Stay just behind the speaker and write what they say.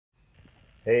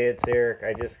Hey, it's Eric.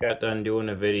 I just got done doing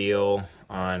a video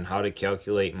on how to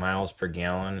calculate miles per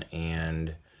gallon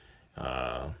and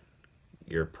uh,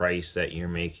 your price that you're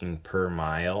making per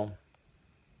mile.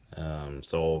 And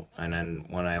then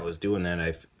when I was doing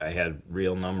that, I had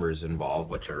real numbers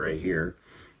involved, which are right here.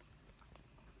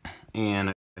 And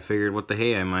I figured, what the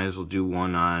hey, I might as well do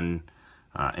one on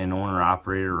an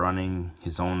owner-operator running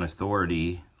his own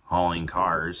authority, hauling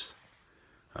cars.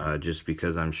 Just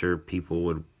because I'm sure people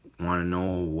would want to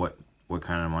know what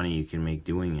kind of money you can make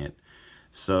doing it.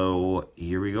 So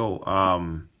here we go.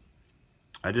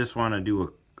 I just want to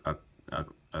do a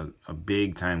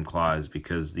big time clause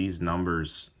because these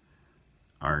numbers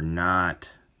are not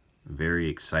very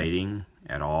exciting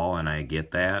at all, and I get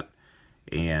that.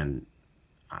 And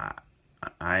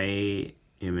I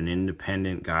am an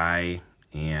independent guy,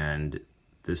 and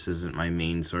this isn't my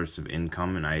main source of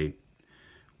income, and I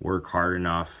work hard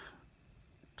enough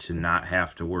to not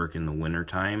have to work in the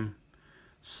wintertime.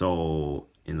 So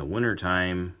in the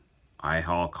wintertime, I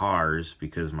haul cars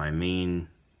because my main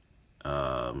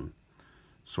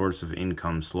source of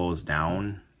income slows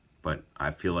down, but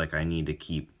I feel like I need to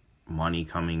keep money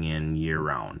coming in year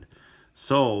round.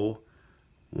 So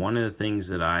one of the things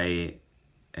that I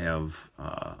have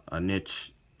a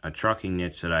trucking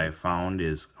niche that I found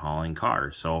is hauling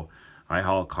cars. So I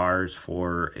haul cars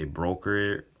for a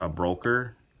broker,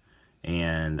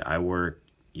 and I work,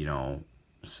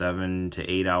 7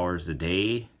 to 8 hours a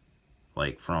day,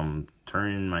 like from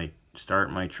start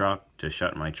my truck to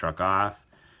shut my truck off,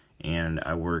 and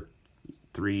I work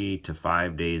 3 to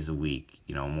 5 days a week.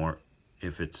 More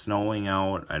if it's snowing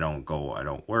out, I don't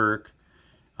work.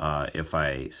 If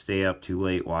I stay up too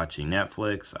late watching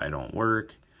Netflix, I don't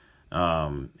work.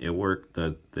 The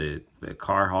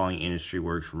car hauling industry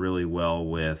works really well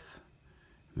with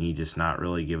me just not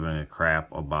really giving a crap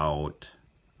about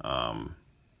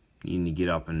needing to get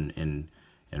up and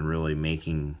really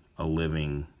making a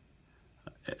living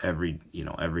every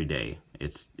day.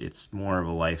 It's more of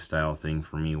a lifestyle thing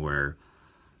for me where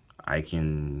I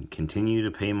can continue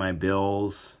to pay my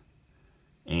bills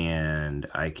and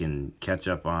I can catch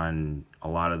up on a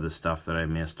lot of the stuff that I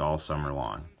missed all summer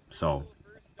long. So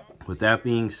with that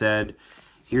being said,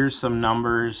 here's some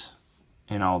numbers,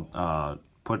 and I'll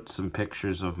put some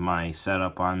pictures of my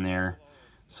setup on there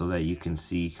so that you can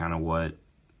see kind of what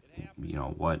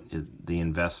is the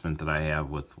investment that I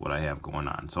have with what I have going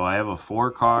on. So I have a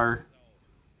four car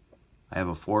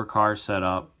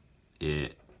setup.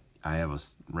 I have a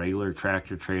regular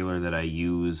tractor trailer that I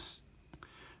use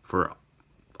for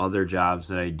other jobs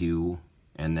that I do,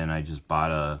 and then I just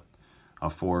bought a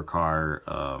four car,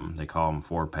 they call them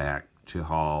 4-pack, to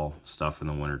haul stuff in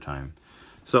the wintertime.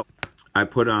 So I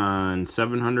put on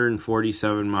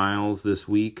 747 miles this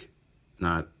week,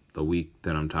 not the week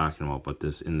that I'm talking about, but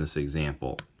in this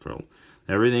example. So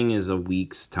everything is a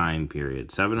week's time period.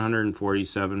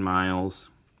 747 miles.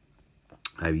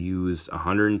 I've used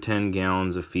 110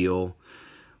 gallons of fuel,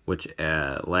 which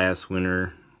last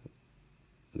winter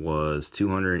was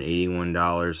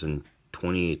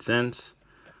 $281.28,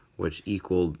 which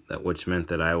meant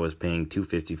that I was paying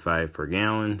 $2.55 per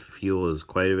gallon. Fuel is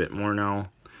quite a bit more now,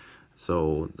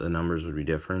 so the numbers would be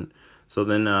different. So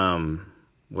then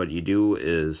what you do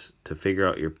is to figure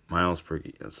out your miles per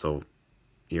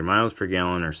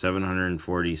gallon are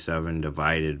 747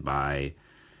 divided by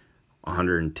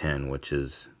 110, which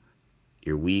is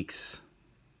your week's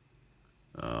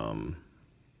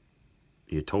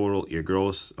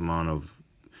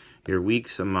your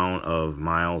week's amount of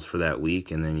miles for that week,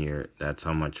 and then that's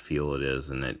how much fuel it is,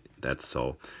 and it's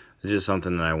just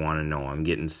something that I want to know. I'm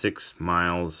getting 6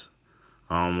 miles,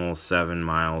 almost 7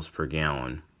 miles per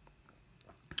gallon.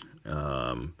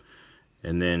 And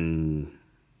then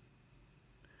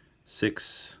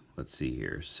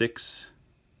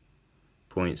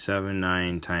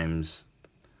 6.79 times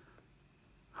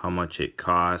how much it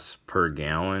costs per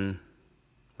gallon.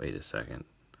 Wait a second.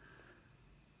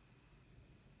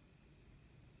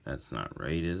 That's not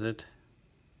right, is it?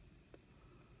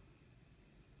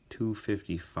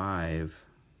 255.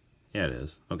 Yeah, it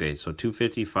is. Okay, so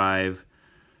 255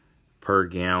 per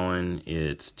gallon,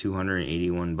 it's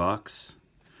 281 bucks.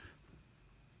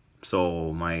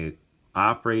 So my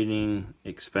operating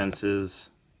expenses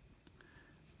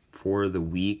for the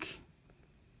week,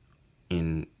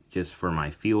 in just for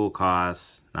my fuel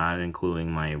costs, not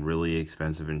including my really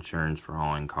expensive insurance for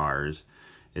hauling cars,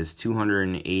 is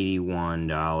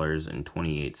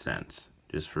 $281.28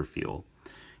 just for fuel.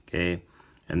 Okay,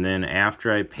 and then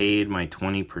after I paid my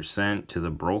 20% to the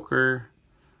broker,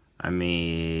 I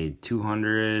made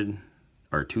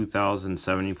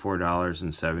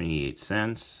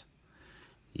 $2,074.78.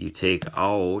 you take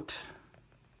out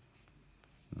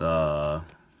the,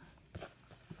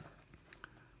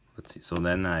 let's see, so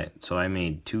then I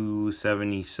made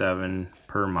 $2.77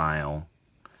 per mile,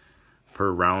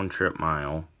 per round trip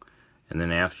mile. And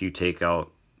then after you take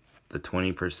out the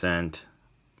 20%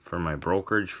 for my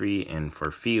brokerage fee and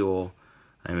for fuel,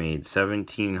 I made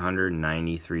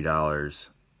 $1,793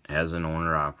 as an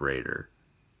owner operator.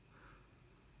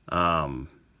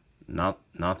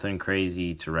 Nothing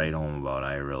crazy to write home about,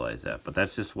 I realize that, but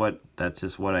that's just what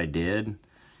I did.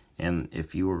 And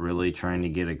if you were really trying to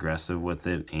get aggressive with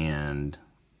it and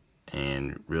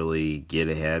really get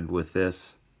ahead with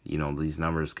this, you know, these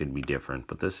numbers could be different,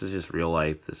 but this is just real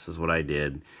life. This is what I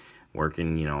did,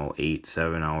 working, you know,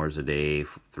 8-7 hours a day,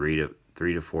 3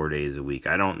 to 4 days a week.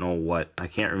 I don't know I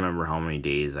can't remember how many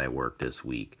days I worked this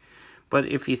week. But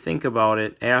if you think about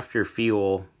it, after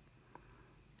fuel,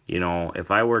 you know,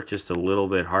 if I work just a little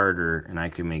bit harder and I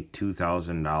could make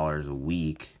 $2,000 a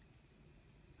week,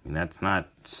 I mean, that's not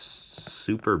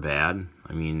super bad.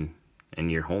 I mean,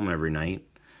 and you're home every night.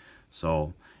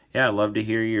 So, yeah, I'd love to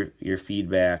hear your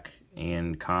feedback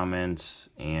and comments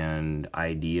and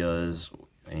ideas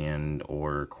and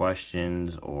or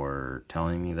questions, or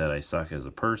telling me that I suck as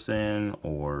a person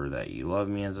or that you love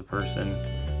me as a person.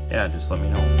 Yeah, just let me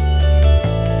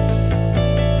know.